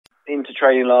into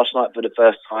training last night for the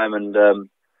first time, and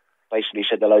basically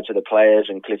said hello to the players.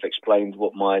 And Cliff explained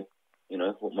what I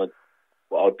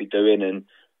would be doing and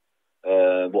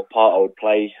what part I would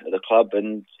play at the club.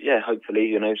 And yeah,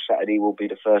 hopefully, Saturday will be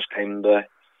the first game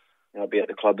I'll be at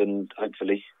the club and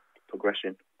hopefully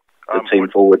progressing the team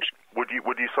forward. Would you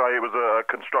say it was a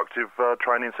constructive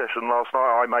training session last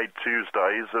night? I made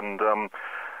Tuesdays and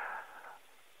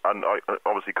I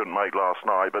obviously couldn't make last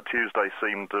night, but Tuesday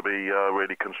seemed to be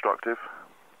really constructive.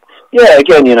 Yeah,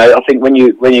 again, I think when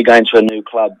you go into a new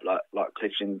club like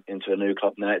Cliff's into a new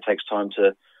club now, it takes time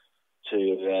to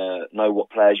know what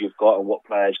players you've got and what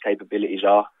players' capabilities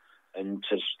are, and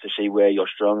to see where you're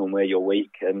strong and where you're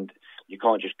weak. And you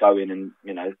can't just go in and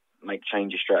make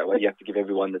changes straight away. You have to give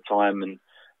everyone the time and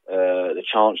the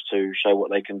chance to show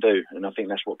what they can do. And I think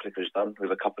that's what Cliff has done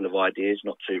with a couple of ideas,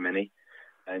 not too many.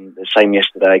 And the same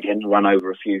yesterday again, run over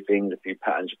a few things, a few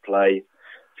patterns of play,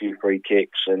 a few free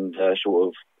kicks, and sort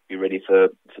of be ready for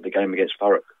the game against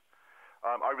Thurrock.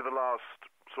 Over the last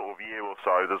sort of year or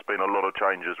so, there's been a lot of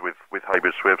changes with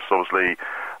Heybridge Swifts. Obviously,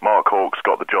 Mark Hawkes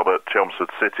got the job at Chelmsford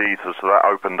City, so that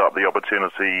opened up the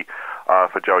opportunity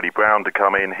for Jody Brown to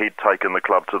come in. He'd taken the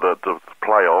club to the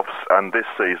playoffs, and this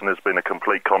season has been a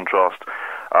complete contrast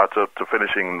to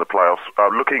finishing the playoffs.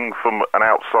 Looking from an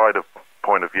outsider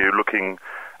point of view, looking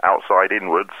outside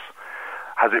inwards,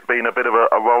 has it been a bit of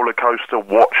a roller coaster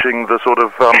watching the sort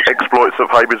of exploits of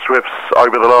Heybridge Swifts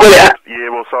over the last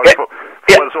year or so?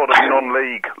 From a sort of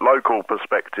non-league local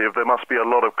perspective, there must be a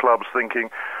lot of clubs thinking,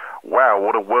 wow,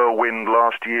 what a whirlwind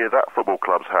last year that football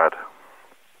club's had.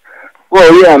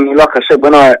 Well, yeah, I mean, like I said,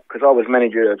 because I was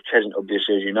manager of Cheshunt,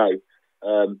 obviously, as you know,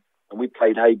 and we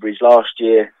played Heybridge last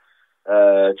year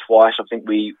twice. I think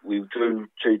we drew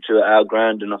 2-2 at our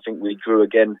ground, and I think we drew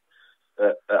again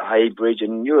at Heybridge.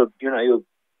 And you're a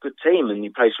good team, and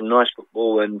you play some nice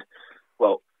football. And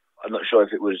well, I'm not sure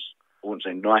if it was, I wouldn't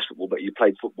say nice football, but you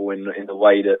played football in the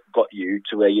way that got you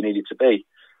to where you needed to be.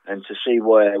 And to see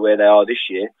where they are this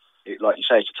year, like you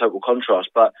say, it's a total contrast.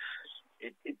 But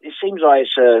it seems like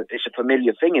it's a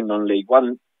familiar thing in non-league.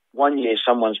 One year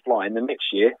someone's flying, the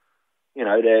next year,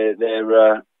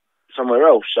 they're somewhere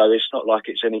else. So it's not like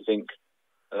it's anything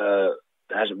that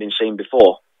hasn't been seen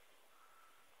before.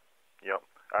 Yep.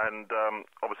 And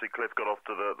obviously Cliff got off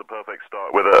to the perfect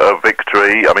start with a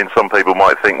victory. I mean, some people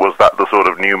might think, was that the sort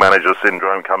of new manager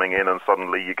syndrome coming in and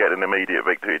suddenly you get an immediate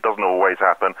victory? It doesn't always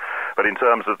happen. But in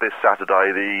terms of this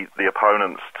Saturday, the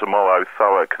opponents tomorrow,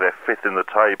 Thurrock, they're fifth in the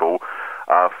table,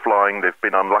 flying. They've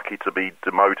been unlucky to be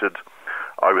demoted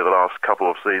over the last couple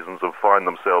of seasons and find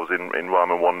themselves in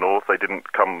Ryman 1 North. They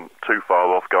didn't come too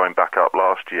far off going back up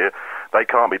last year. They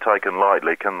can't be taken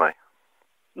lightly, can they?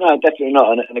 No, definitely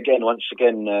not. And once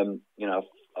again,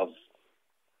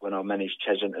 when I managed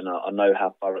Cheshunt, and I know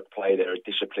how Thurrock play, they're a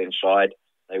disciplined side.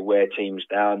 They wear teams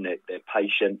down. They're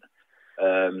patient,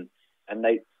 and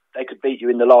they could beat you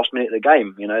in the last minute of the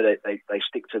game. They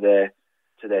stick to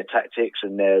their tactics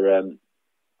and the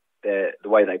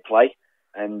way they play.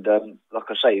 And like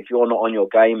I say, if you're not on your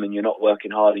game and you're not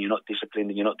working hard and you're not disciplined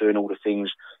and you're not doing all the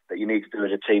things that you need to do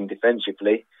as a team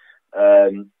defensively,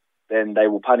 then they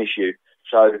will punish you.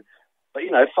 So, but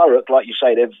Thurrock, like you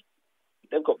say,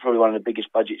 they've got probably one of the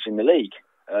biggest budgets in the league,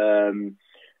 and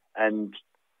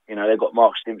they've got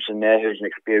Mark Stimpson there, who's an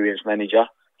experienced manager,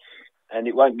 and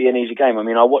it won't be an easy game. I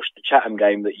mean, I watched the Chatham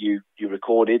game that you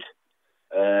recorded.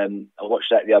 I watched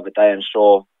that the other day and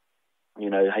saw,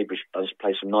 Heybridge does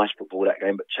play some nice football that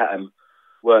game, but Chatham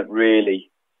weren't really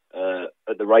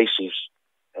at the races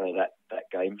that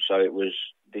game. So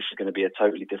this is going to be a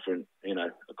totally different,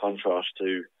 a contrast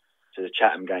to the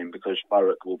Chatham game, because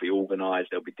Thurrock will be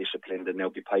organised, they'll be disciplined, and they'll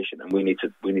be patient, and we need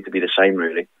to be the same,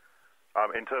 really.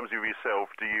 In terms of yourself,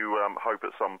 do you hope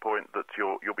at some point that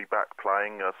you'll be back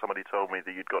playing? Somebody told me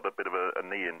that you'd got a bit of a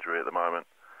knee injury at the moment.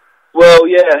 Well,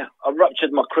 yeah, I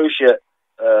ruptured my cruciate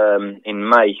in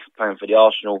May, playing for the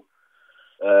Arsenal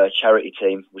charity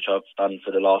team, which I've done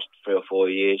for the last 3 or 4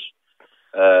 years.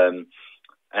 And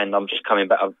I'm just coming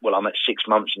back. Well, I'm at 6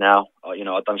 months now.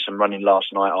 I've done some running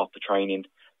last night after training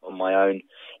on my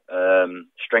own,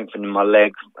 strengthening my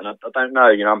leg, and I don't know.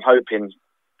 I'm hoping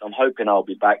I'll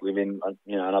be back within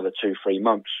another 2-3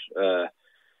 months.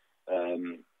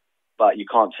 But you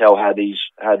can't tell how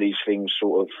these things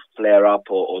sort of flare up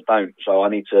or don't. So I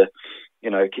need to,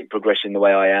 keep progressing the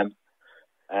way I am,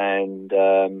 and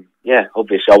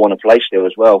obviously I want to play still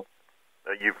as well.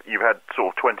 You've had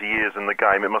sort of 20 years in the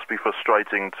game. It must be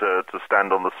frustrating to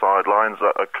stand on the sidelines.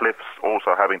 Cliff's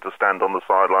also having to stand on the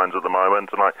sidelines at the moment,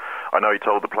 and I know he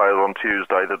told the players on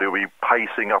Tuesday that he'll be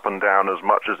pacing up and down as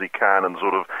much as he can and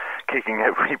sort of kicking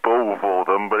every ball for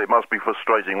them, but it must be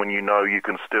frustrating when you know you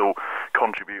can still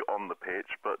contribute on the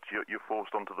pitch, but you're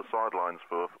forced onto the sidelines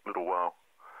for a little while.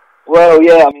 Well,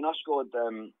 yeah, I mean, I scored,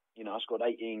 I scored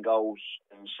 18 goals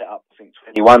and set up, I think,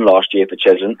 21 last year for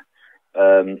Cheshunt,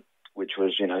 which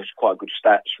was, quite good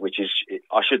stats, which is,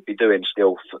 I should be doing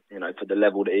still, for the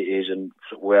level that it is and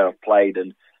where I've played,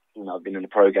 and, I've been in the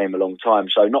pro game a long time.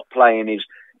 So not playing is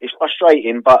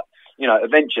frustrating, but,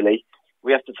 eventually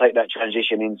we have to take that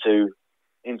transition into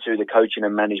the coaching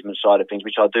and management side of things,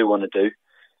 which I do want to do.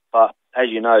 But as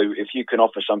you know, if you can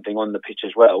offer something on the pitch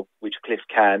as well, which Cliff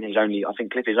can, I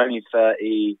think Cliff is only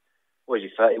 30,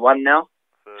 31 now?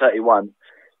 31.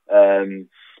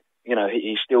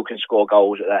 He still can score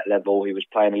goals at that level. He was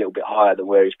playing a little bit higher than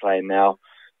where he's playing now,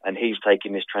 and he's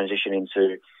taking this transition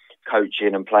into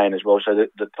coaching and playing as well. So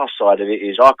the plus side of it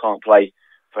is I can't play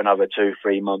for another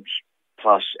 2-3 months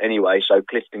plus anyway, so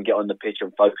Cliff can get on the pitch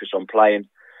and focus on playing,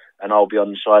 and I'll be on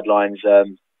the sidelines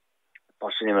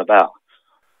bossing him about.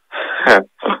 I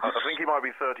think he might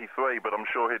be 33, but I'm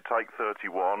sure he'd take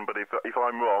 31. But if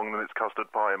I'm wrong, then it's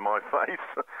custard pie in my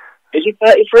face. Is he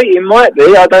 33? He might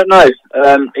be. I don't know.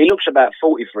 He looks about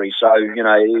 43, so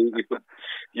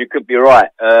you could be right.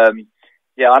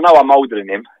 Yeah, I know I'm older than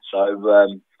him,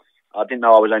 so I didn't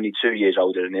know I was only 2 years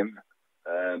older than him.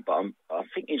 But I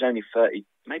think he's only 30,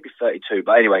 maybe 32.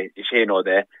 But anyway, it's here nor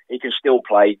there. He can still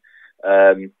play,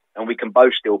 and we can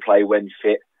both still play when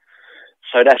fit.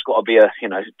 So that's got to be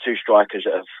two strikers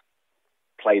that have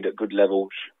played at good levels.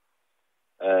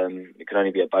 It can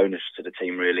only be a bonus to the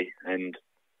team, really. And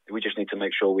we just need to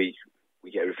make sure we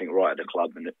get everything right at the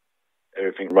club and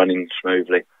everything running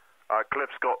smoothly.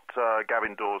 Cliff's got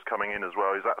Gavin Dawes coming in as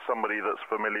well. Is that somebody that's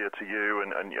familiar to you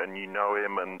and you know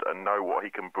him and know what he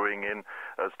can bring in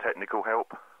as technical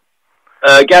help?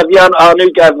 Gav, yeah, I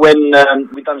knew Gav when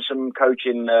we've done some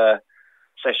coaching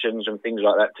sessions and things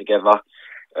like that together.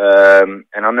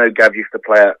 And I know Gav used to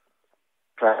play at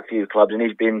a few clubs, and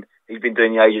he's been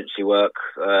doing the agency work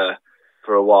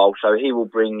for a while. So he will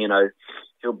bring,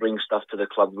 he'll bring stuff to the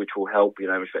club which will help, in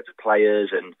respect to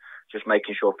players and just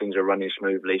making sure things are running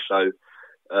smoothly. So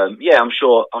yeah, I'm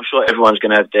sure everyone's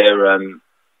going to have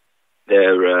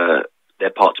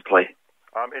their part to play.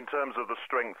 In terms of the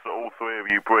strength that all three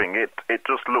of you bring, it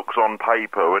just looks on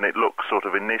paper, and it looks sort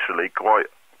of initially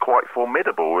quite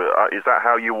formidable. Is that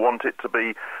how you want it to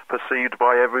be perceived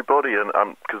by everybody? And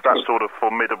because that sort of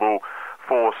formidable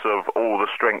force of all the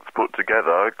strengths put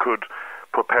together could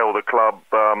propel the club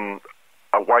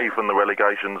away from the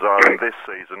relegation zone this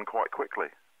season quite quickly.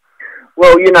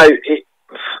 Well, you'd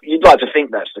like to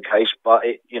think that's the case, but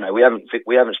we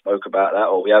haven't spoke about that,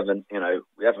 or we haven't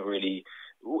really.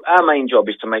 Our main job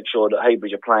is to make sure that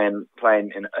Heybridge are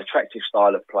playing an attractive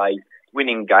style of play,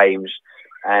 winning games,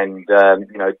 and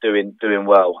doing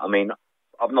well. I mean,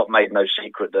 I've not made no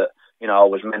secret that I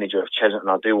was manager of Cheshunt, and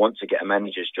I do want to get a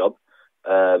manager's job,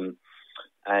 and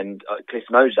Cliff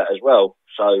knows that as well.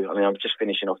 So I mean, I'm just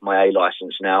finishing off my A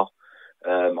licence now.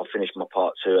 I've finished my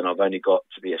part 2, and I've only got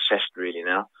to be assessed really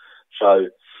now. So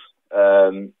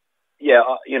yeah,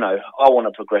 I want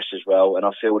to progress as well, and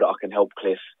I feel that I can help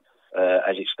Cliff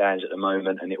as it stands at the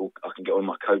moment, and I can get on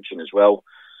my coaching as well.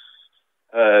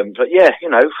 But yeah,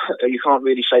 you can't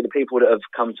really say the people that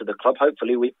have come to the club.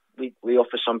 Hopefully, we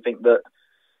offer something that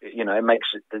it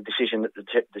makes the decision that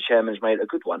the chairman's made a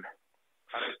good one.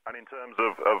 And in terms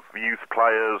of youth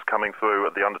players coming through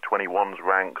at the under-21s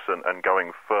ranks and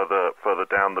going further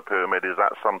down the pyramid, is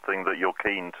that something that you're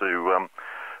keen to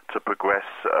progress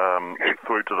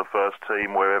through to the first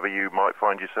team wherever you might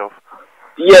find yourself?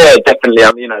 Yeah, definitely.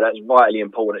 That's vitally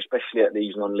important, especially at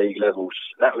these non-league levels.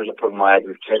 That was a problem I had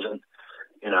with Cheshunt.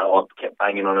 I kept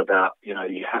banging on about, you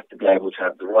have to be able to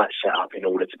have the right setup in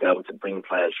order to be able to bring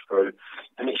players through.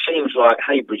 And it seems like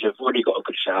Heybridge have already got a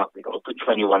good setup. They've got a good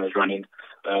 21ers running,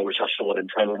 which I saw them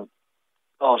training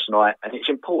last night. And it's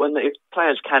important that if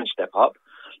players can step up,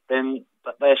 then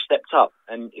they're stepped up.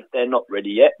 And if they're not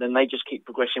ready yet, then they just keep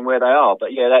progressing where they are.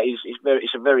 But yeah,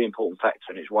 it's a very important factor,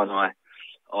 and it's one I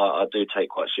do take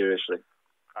quite seriously.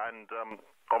 And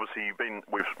obviously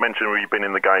we've mentioned you've been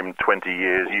in the game 20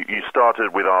 years. You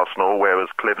started with Arsenal, whereas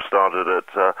Cliff started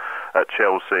at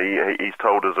Chelsea. He's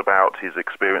told us about his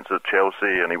experience at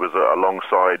Chelsea, and he was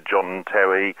alongside John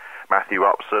Terry, Matthew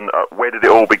Upson. Where did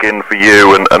it all begin for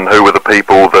you, and who were the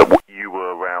people that you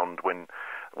were around when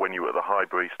you were at the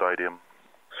Highbury Stadium?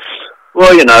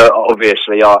 Well,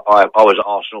 obviously I was at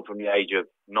Arsenal from the age of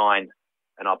 9,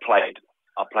 and I played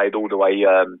all the way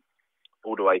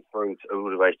through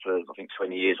I think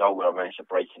 20 years old, where I managed to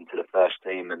break into the first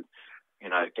team and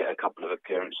get a couple of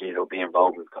appearances or be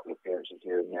involved with a couple of appearances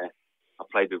here and there I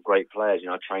played with great players.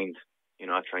 I trained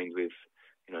with,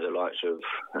 the likes of,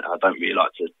 I don't really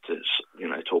like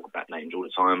to talk about names all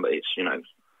the time, but it's,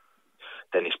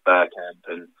 Dennis Bergkamp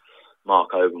and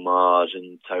Mark Overmars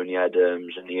and Tony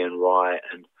Adams and Ian Wright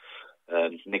and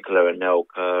Nicola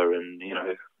Anelka and,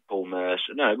 Paul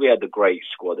Mercer. No, we had a great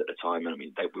squad at the time. And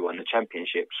we won the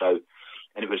championship. So,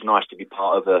 and it was nice to be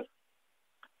part of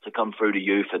to come through the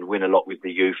youth and win a lot with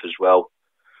the youth as well.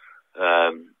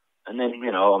 And then,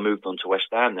 I moved on to West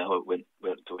Ham now. I went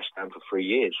to West Ham for 3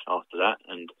 years after that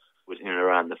and was in and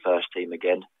around the first team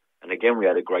again. And again, we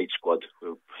had a great squad.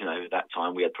 At that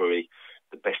time, we had probably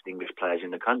the best English players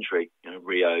in the country.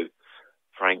 Rio,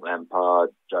 Frank Lampard,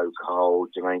 Joe Cole,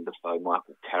 Jermaine Defoe,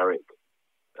 Michael Carrick,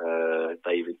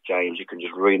 David James. You can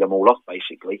just reel them all off,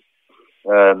 basically.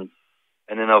 And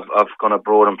then I've gone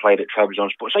abroad and played at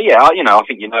Trabzon Sport. So, yeah, I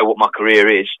think what my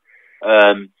career is.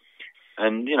 And,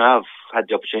 I've had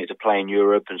the opportunity to play in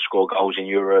Europe and score goals in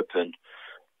Europe. And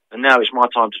now it's my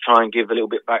time to try and give a little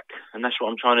bit back. And that's what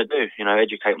I'm trying to do,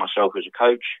 educate myself as a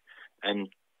coach and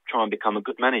try and become a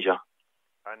good manager.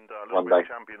 And a little bit of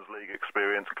Champions League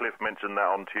experience. Cliff mentioned that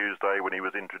on Tuesday when he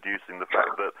was introducing the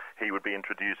fact that he would be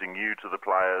introducing you to the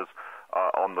players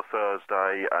on the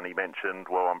Thursday, and he mentioned,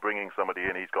 well, I'm bringing somebody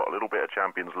in, he's got a little bit of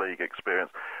Champions League experience.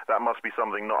 That must be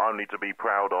something not only to be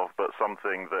proud of, but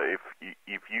something that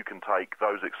if you can take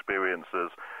those experiences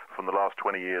from the last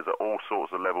 20 years at all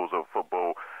sorts of levels of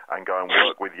football and go and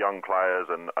work with young players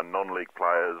and non-league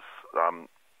players,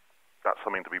 that's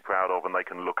something to be proud of, and they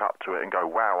can look up to it and go,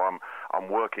 wow, I'm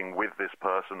working with this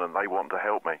person and they want to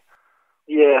help me.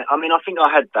 Yeah, I think I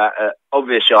had that.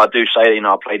 Obviously, I do say,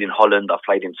 I played in Holland, I've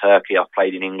played in Turkey, I've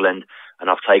played in England, and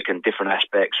I've taken different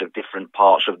aspects of different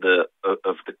parts of the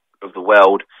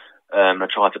world. I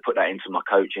tried to put that into my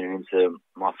coaching and into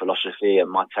my philosophy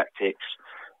and my tactics.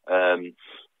 And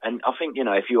I think,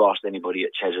 if you asked anybody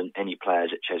at Cheshunt, any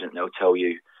players at Cheshunt, they'll tell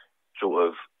you sort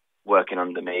of working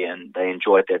under me, and they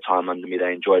enjoyed their time under me.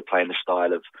 They enjoyed playing the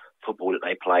style of football that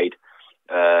they played.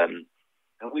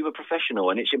 And we were professional,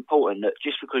 and it's important that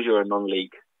just because you're a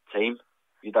non-league team,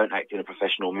 you don't act in a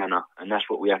professional manner. And that's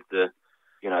what we have to,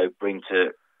 bring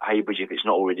to Haybridge if it's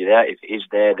not already there. If it is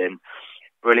there, then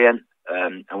brilliant.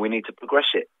 And we need to progress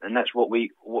it. And that's what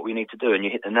we need to do. And you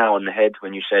hit the nail on the head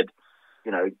when you said,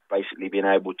 basically being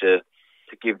able to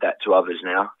give that to others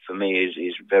now, for me,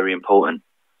 is very important.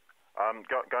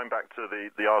 Going back to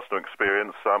the Arsenal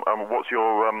experience, what's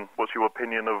your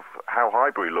opinion of how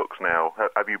Highbury looks now?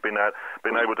 Have you been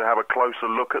able to have a closer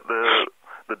look at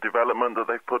the development that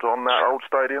they've put on that old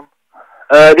stadium?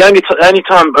 The only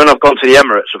time when I've gone to the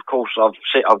Emirates, of course,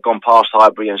 I've gone past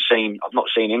Highbury and I've not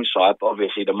seen inside, but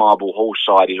obviously the marble hall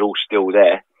side is all still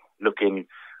there, looking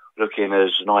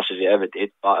as nice as it ever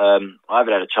did. But I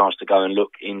haven't had a chance to go and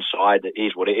look inside. It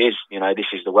is what it is.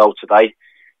 This is the world today.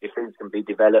 If things can be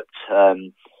developed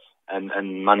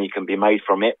and money can be made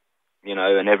from it,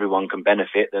 and everyone can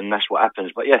benefit, then that's what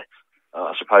happens. But yeah,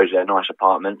 I suppose they're nice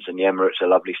apartments, and the Emirates are a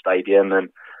lovely stadium, and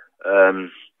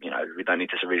we don't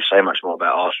need to really say much more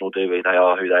about Arsenal, do we? They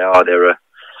are who they are. They're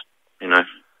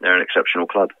they're an exceptional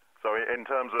club. So in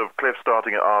terms of Cliff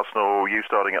starting at Arsenal, you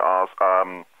starting at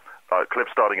Cliff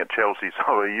starting at Chelsea,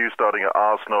 sorry, you starting at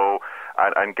Arsenal,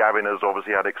 and Gavin has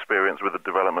obviously had experience with the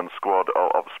development squad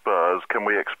of Spurs. Can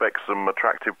we expect some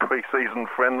attractive pre-season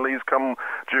friendlies come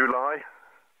July?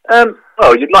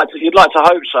 Well, you'd like to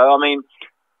hope so.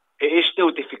 It is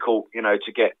still difficult,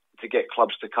 to get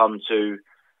clubs to come to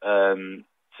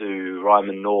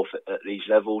Ryman North at these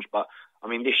levels. But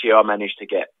this year I managed to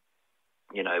get,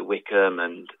 Wickham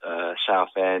and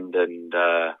Southend and.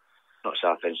 Not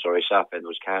Southend, sorry. Southend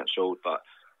was cancelled, but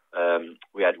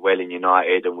we had Welling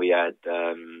United and we had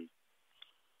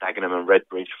Dagenham and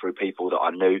Redbridge through people that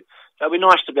I knew. So it'd be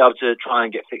nice to be able to try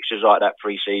and get fixtures like that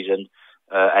pre-season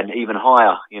and even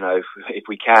higher. If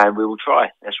we can, we will try.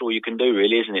 That's all you can do,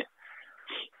 really, isn't it?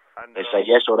 And, they say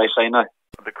yes or they say no.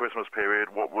 The Christmas period,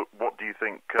 what do you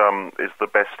think is the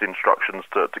best instructions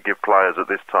to give players at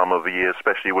this time of the year,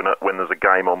 especially when there's a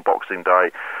game on Boxing Day,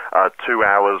 2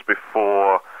 hours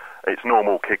before it's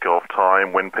normal kick-off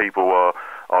time, when people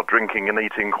are drinking and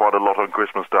eating quite a lot on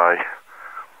Christmas Day?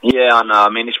 Yeah, I know.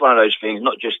 It's one of those things,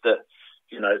 not just at,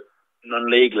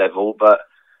 non-league level, but,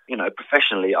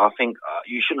 professionally, I think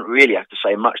you shouldn't really have to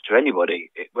say much to anybody,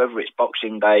 whether it's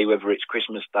Boxing Day, whether it's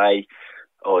Christmas Day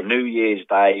or New Year's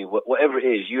Day, whatever it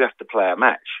is, you have to play a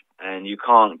match, and you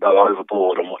can't go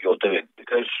overboard on what you're doing,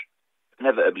 because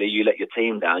inevitably you let your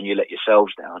team down, you let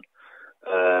yourselves down.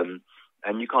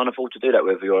 And you can't afford to do that,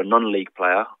 whether you're a non-league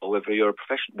player or whether you're a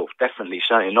professional. Well, definitely,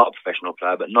 certainly not a professional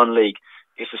player, but non-league,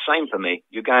 it's the same for me.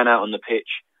 You're going out on the pitch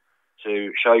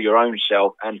to show your own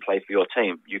self and play for your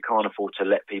team. You can't afford to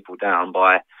let people down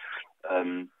by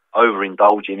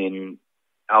overindulging in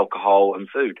alcohol and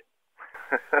food.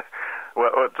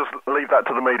 Well, just leave that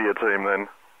to the media team then.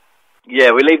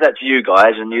 Yeah, we leave that to you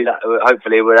guys, and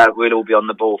hopefully we'll all be on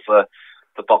the ball for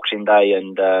Boxing Day.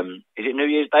 And is it New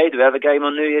Year's Day? Do we have a game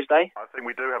on New Year's Day? I think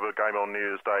we do have a game on New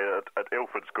Year's Day at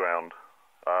Ilford's ground.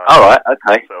 All right,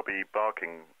 okay. So it'll be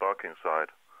Barking side.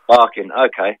 Barking,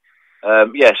 okay.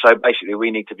 Yeah, so basically we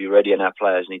need to be ready, and our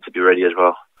players need to be ready as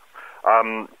well.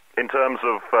 In terms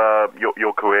of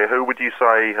your career, who would you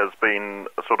say has been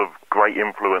a sort of great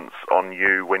influence on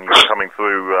you when you were coming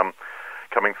through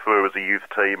as a youth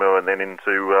teamer and then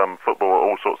into football at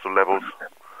all sorts of levels?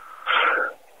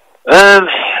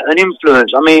 An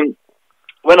influence. I mean,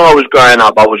 when I was growing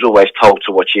up, I was always told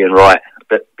to watch Ian Wright.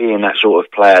 But being that sort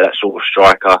of player, that sort of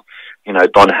striker, you know,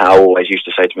 Don Howe always used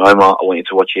to say to me, Omar, I want you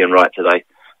to watch Ian Wright today.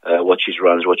 Watch his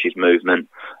runs, watch his movement.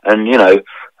 And, you know,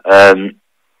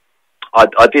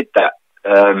 I did that.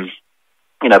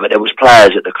 You know, but there was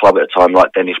players at the club at the time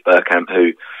like Dennis Bergkamp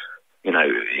who, you know,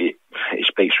 it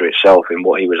speaks for itself in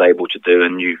what he was able to do,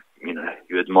 and you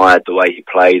admired the way he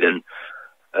played and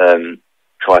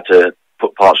tried to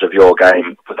put that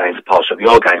into parts of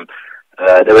your game.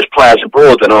 There was players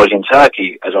abroad when I was in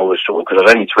Turkey, because I was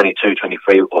only 22,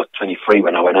 23 or 23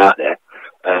 when I went out there.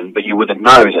 But you wouldn't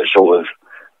know that sort of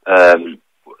that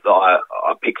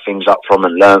I picked things up from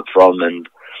and learnt from, and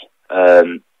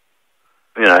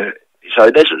you know,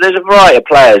 so there's a variety of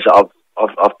players that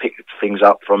I've picked things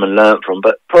up from and learnt from,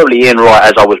 but probably Ian Wright,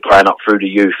 as I was growing up through the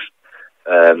youth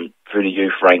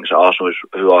ranks at Arsenal,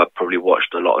 who I probably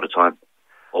watched a lot of the time,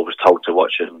 or was told to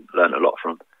watch and learnt a lot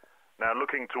from. Now,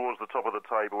 looking towards the top of the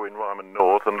table in Ryman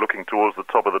North and looking towards the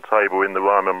top of the table in the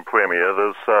Ryman Premier,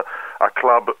 there's a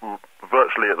club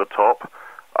virtually at the top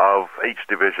of each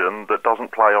division that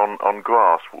doesn't play on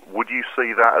grass. Would you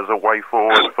see that as a way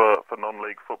forward for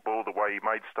non-league football, the way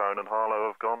Maidstone and Harlow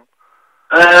have gone?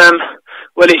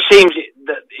 Well, it seems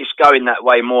that it's going that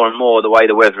way more and more, the way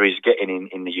the weather is getting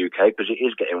in the UK, because it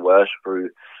is getting worse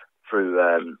through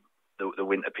the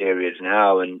winter periods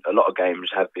now, and a lot of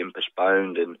games have been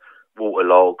postponed and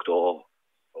waterlogged or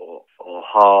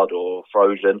hard or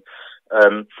frozen.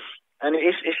 And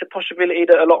it's a possibility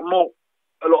that a lot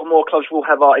more clubs will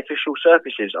have artificial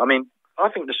surfaces. I mean, I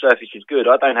think the surface is good.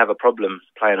 I don't have a problem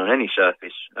playing on any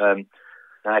surface.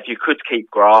 Now, if you could keep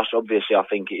grass, obviously I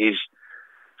think it is,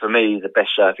 for me, the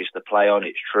best surface to play on.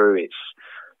 It's true. It's,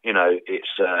 you know, it's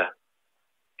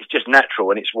just natural,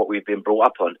 and it's what we've been brought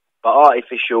up on. But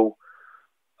artificial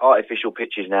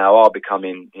pitches now are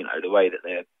becoming, you know, the way that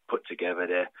they're put together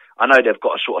there. I know they've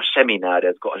got a sort of semi now.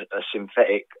 They've got a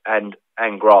synthetic and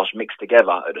grass mixed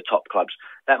together at the top clubs.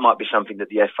 That might be something that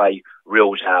the FA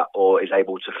reels out or is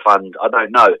able to fund. I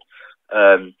don't know.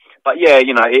 But yeah,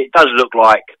 you know, it does look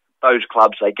like those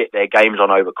clubs, they get their games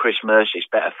on over Christmas. It's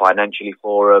better financially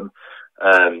for them.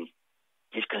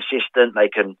 It's consistent. They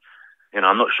can, you know,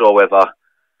 I'm not sure whether,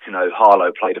 you know,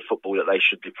 Harlow play the football that they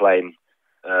should be playing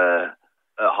at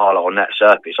Harlow on that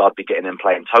surface. I'd be getting them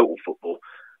playing total football.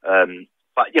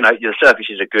 But, you know, the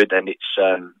surfaces are good, and it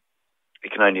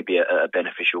can only be a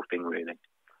beneficial thing, really.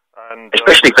 And,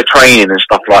 especially for training and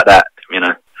stuff like that, you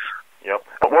know. Yep.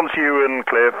 But once you and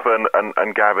Cliff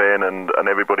and Gavin and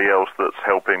everybody else that's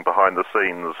helping behind the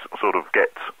scenes sort of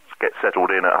get settled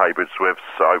in at Hayward Swifts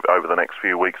over the next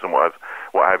few weeks and what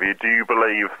have you, do you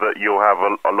believe that you'll have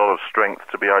a lot of strength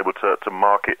to be able to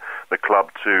market the club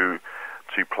to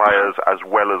players, as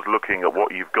well as looking at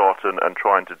what you've got and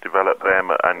trying to develop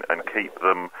them and keep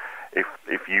them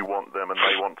if you want them and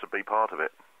they want to be part of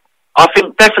it? I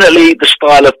think definitely the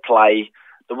style of play,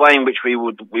 the way in which we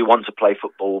want to play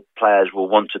football, players will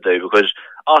want to do, because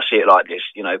I see it like this,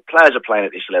 you know, players are playing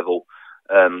at this level.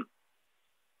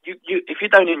 If you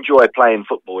don't enjoy playing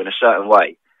football in a certain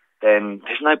way, then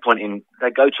there's no point in,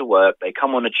 they go to work, they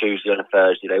come on a Tuesday, on a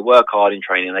Thursday, they work hard in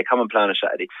training, they come and play on a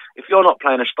Saturday. If you're not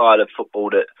playing a style of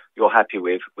football that you're happy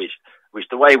with, which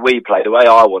the way we play, the way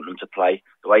I want them to play,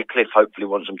 the way Cliff hopefully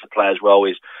wants them to play as well,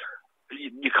 is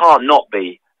you can't not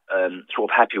be sort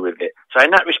of happy with it. So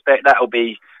in that respect, that'll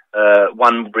be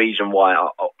one reason why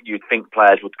you'd think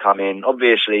players would come in.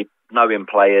 Obviously, knowing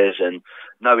players and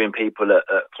knowing people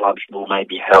at clubs will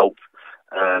maybe help.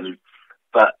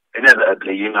 But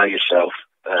inevitably, you know yourself,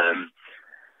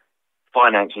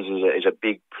 finances is a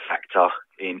big factor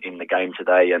in the game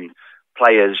today, and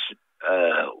players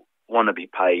want to be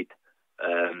paid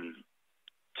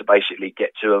to basically get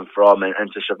to and from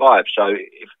and to survive. So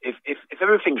if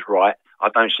everything's right, I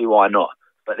don't see why not.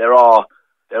 But there are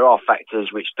factors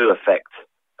which do affect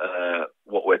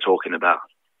what we're talking about.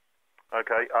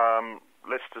 Okay,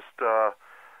 let's just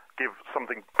give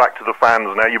something back to the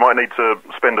fans now. You might need to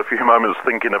spend a few moments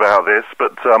thinking about this,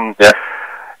 but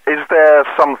is there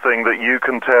something that you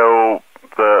can tell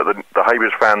the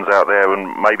Habies fans out there,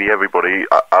 and maybe everybody,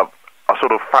 a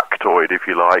sort of factoid, if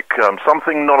you like,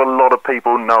 something not a lot of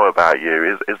people know about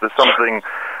you? Is there something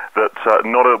that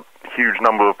not a huge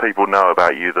number of people know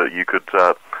about you that you could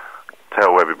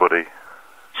tell everybody?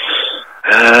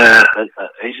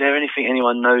 Is there anything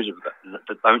anyone knows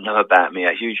that don't know about me?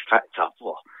 A huge factor?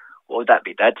 What would that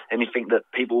be, Dad? Anything that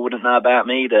people wouldn't know about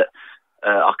me that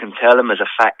I can tell them as a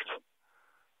fact?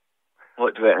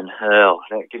 What do you reckon?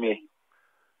 Give me.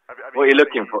 What are you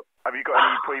looking for? Have you got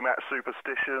any pre-match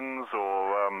superstitions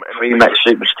or pre-match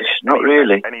superstitions? Not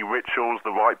really. Any rituals?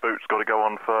 The right boot's got to go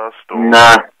on first? Or?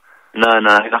 No,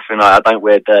 nothing like that. I don't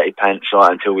wear dirty pants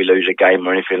until we lose a game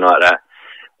or anything like that.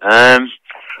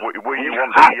 Will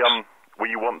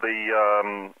you want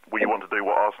to do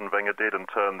what Arsene Wenger did and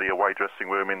turn the away dressing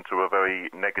room into a very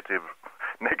negative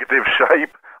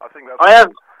shape? I think that's. I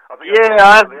have.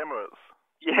 The Emirates.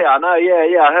 Yeah, I know.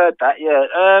 Yeah, I heard that. Yeah.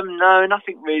 No,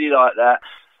 nothing really like that.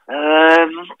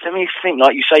 Let me think.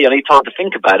 Like you say, I need time to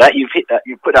think about that. You've hit that.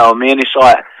 You've put that on me, and it's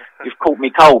like you've caught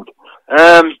me cold.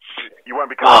 You won't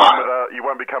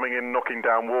be coming in knocking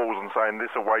down walls and saying this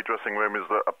away dressing room is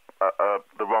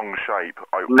the wrong shape.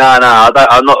 No,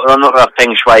 I'm not a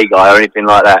feng shui guy or anything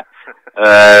like that.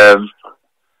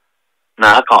 No,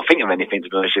 I can't think of anything, to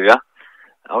be honest with you.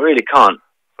 I really can't.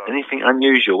 Anything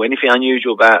unusual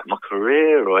about my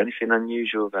career, or anything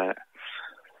unusual about?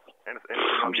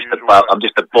 I'm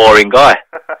just a boring guy.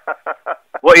 I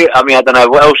don't know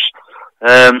what else.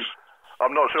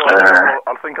 I'm not sure.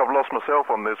 I think I've lost myself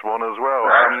on this one as well.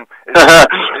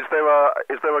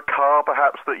 Is there a car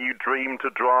perhaps that you dream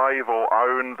to drive or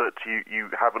own that you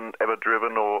haven't ever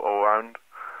driven or owned?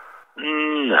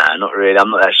 Nah, not really.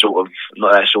 I'm not that sort of.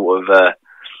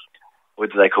 What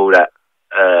do they call that?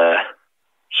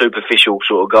 Superficial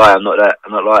sort of guy. I'm not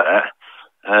like that.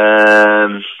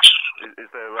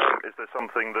 Is there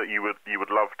something that you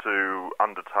would love to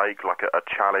undertake, like a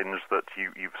challenge that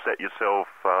you've set yourself,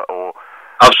 or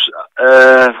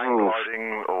hang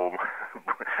gliding, or?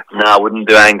 No, I wouldn't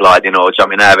do hang gliding or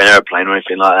jumping out of an airplane or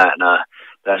anything like that. No,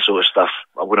 that sort of stuff.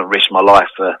 I wouldn't risk my life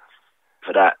for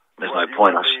that. There's no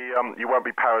point. You won't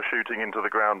be parachuting into the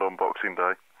ground on Boxing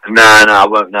Day. No, I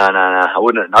won't. No, I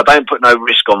wouldn't. I don't put no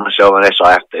risk on myself unless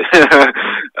I have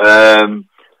to.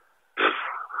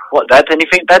 What, Dad?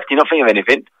 Anything, Dad? Do you not think of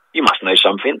anything? You must know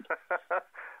something.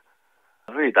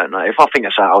 I really don't know. If I think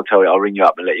of something, I'll tell you. I'll ring you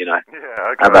up and let you know.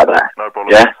 Yeah, okay. How about that? No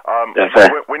problem. Yeah?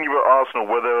 When you were at Arsenal,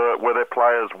 were there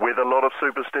players with a lot of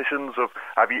superstitions?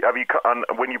 Have you and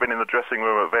when you've been in the dressing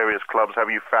room at various clubs, have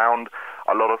you found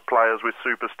a lot of players with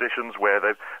superstitions where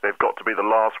they've got to be the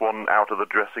last one out of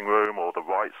the dressing room, or the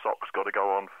right sock's got to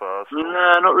go on first?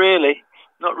 No, not really.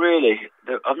 Not really.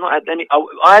 I've not had any.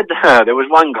 There was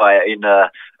one guy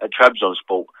at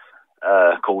Trabzonspor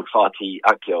called Fatih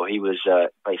Akyol. He was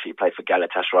basically played for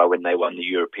Galatasaray when they won the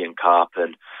European Cup,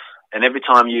 and every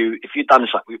time if you'd done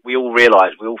something, we all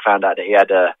found out that he had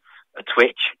a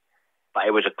twitch, but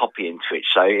it was a copying twitch.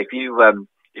 So if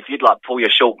you'd like pull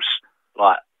your short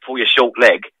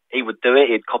leg, he would do it.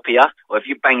 He'd copy you, or if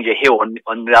you banged your heel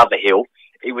on the other heel,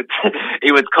 he would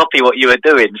copy what you were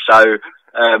doing. So.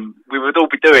 We would all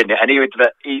be doing it, and he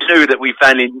knew that we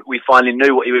finally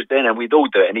knew what he was doing, and we'd all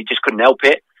do it, and he just couldn't help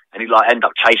it, and he'd end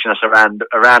up chasing us around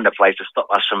the place to stop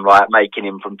us from making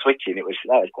him from twitching. That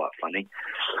was quite funny.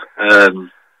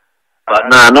 But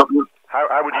no, not.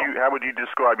 How would you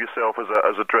describe yourself as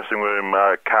a dressing room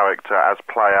character, as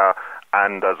player,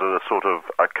 and as a sort of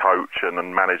a coach and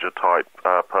manager type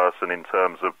person in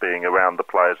terms of being around the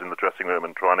players in the dressing room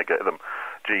and trying to get them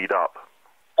G'd up?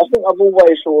 I think I've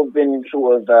always been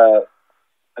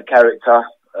a character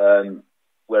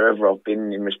wherever I've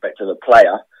been in respect to the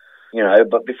player,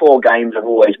 but before games I've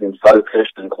always been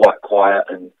focused and quite quiet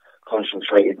and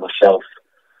concentrated myself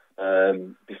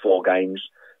before games.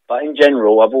 But in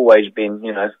general, I've always been,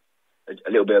 a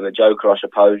little bit of a joker, I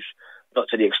suppose. Not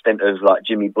to the extent of like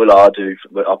Jimmy Bullard, who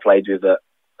I played with at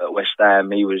West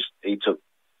Ham. He took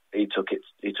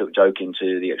joking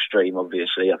to the extreme.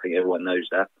 Obviously, I think everyone knows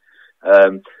that.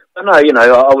 But no, I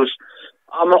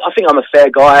think I'm a fair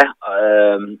guy.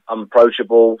 I'm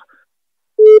approachable.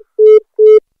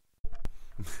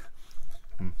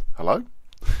 Hello?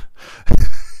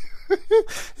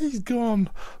 He's gone.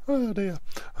 Oh dear.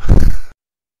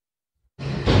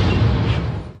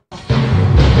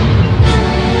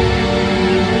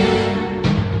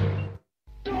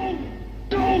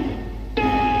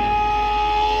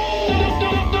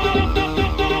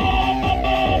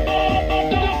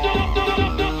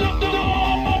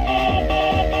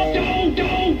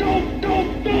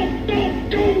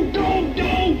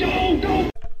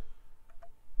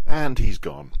 and he's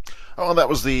gone. Oh, that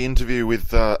was the interview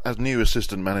with a new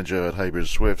assistant manager at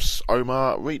Heybridge Swifts,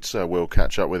 Omer Riza. We'll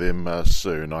catch up with him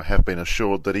soon. I have been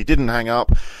assured that he didn't hang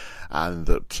up, and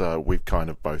that we've kind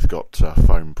of both got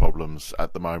phone problems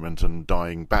at the moment and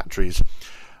dying batteries.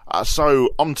 So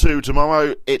on to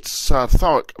tomorrow. It's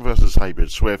Thurrock versus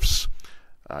Heybridge Swifts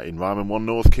in Ryman 1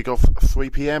 North, kick-off 3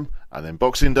 p.m, and then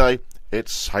Boxing Day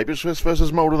it's Heybridge Swifts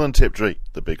versus Malden and Tiptree,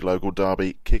 the big local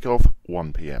derby, kick-off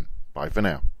 1 p.m. Bye for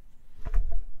now.